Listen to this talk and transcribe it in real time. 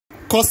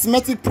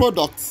cosmetic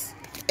product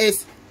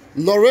is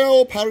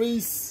L'Oreal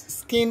Paris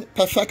Skin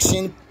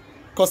Perfection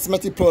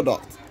cosmetic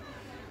product.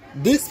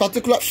 This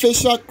particular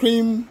facial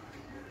cream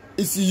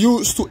is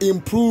used to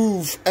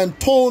improve and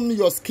tone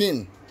your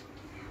skin.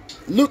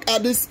 Look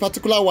at this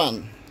particular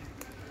one.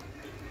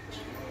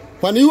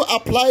 When you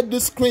apply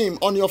this cream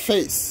on your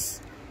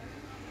face,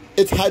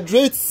 it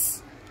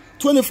hydrates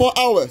 24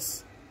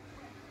 hours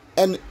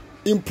and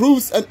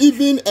improves an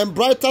even and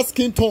brighter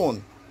skin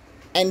tone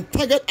and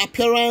target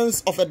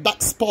appearance of a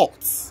dark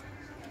spots.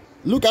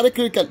 Look at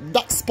the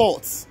dark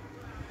spots.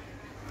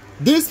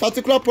 This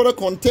particular product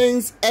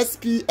contains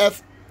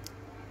SPF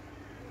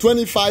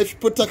 25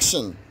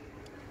 protection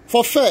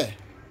for fair.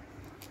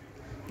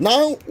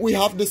 Now we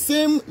have the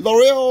same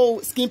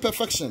L'Oreal Skin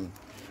Perfection,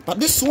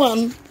 but this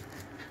one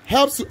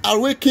helps to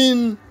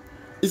awakening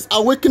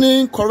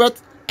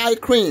correct eye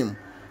cream.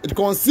 It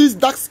conceals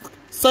dark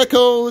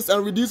circles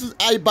and reduces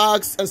eye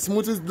bags and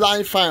smoothes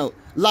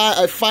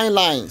fine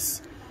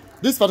lines.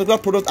 These particular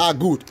products are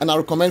good and I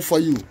recommend for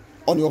you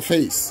on your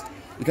face.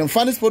 You can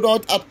find this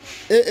product at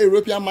a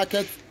European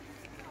market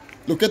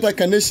located at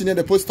Kaneshie near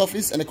the post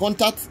office, and the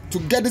contact to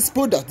get this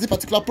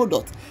particular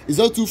product is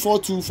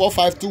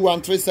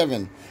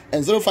 0242452137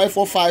 and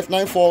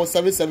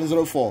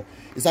 0545947704.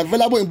 It's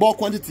available in bulk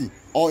quantity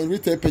or in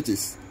retail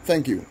purchase.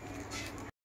 Thank you.